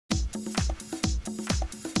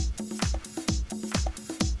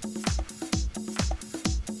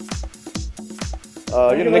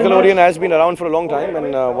Nickelodeon has been around for a long time,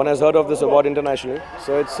 and one has heard of this award internationally.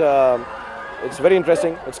 So it's very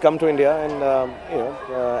interesting. It's come to India, and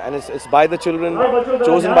and it's by the children,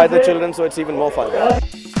 chosen by the children, so it's even more fun.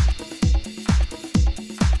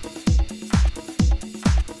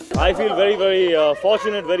 I feel very, very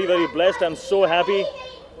fortunate, very, very blessed. I'm so happy.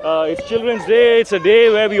 It's Children's Day. It's a day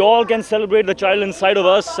where we all can celebrate the child inside of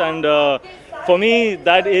us, and for me,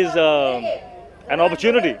 that is an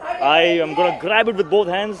opportunity. I am going to grab it with both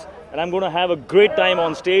hands, and I'm going to have a great time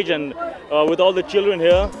on stage and with all the children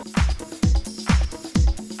here.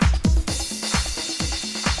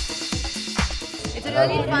 It's a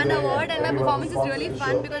really fun award, and my performance is really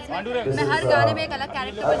fun because मैं हर गाने में एक अलग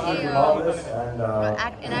character बन के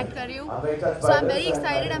enact कर रही हूँ. So I'm very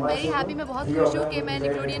excited. I'm very happy. मैं बहुत खुश हूँ कि मैं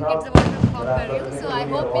Nickelodeon Kids Awards में perform कर रही हूँ. So I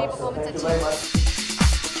hope मेरी performance अच्छी है.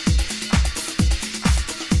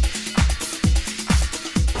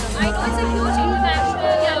 I know it's a huge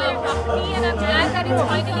international company, and I'm glad that it's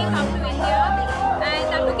finally come to India. And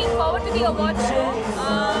I'm looking forward to the award show.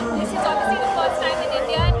 This is obviously the first time in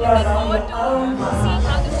India, and looking forward to see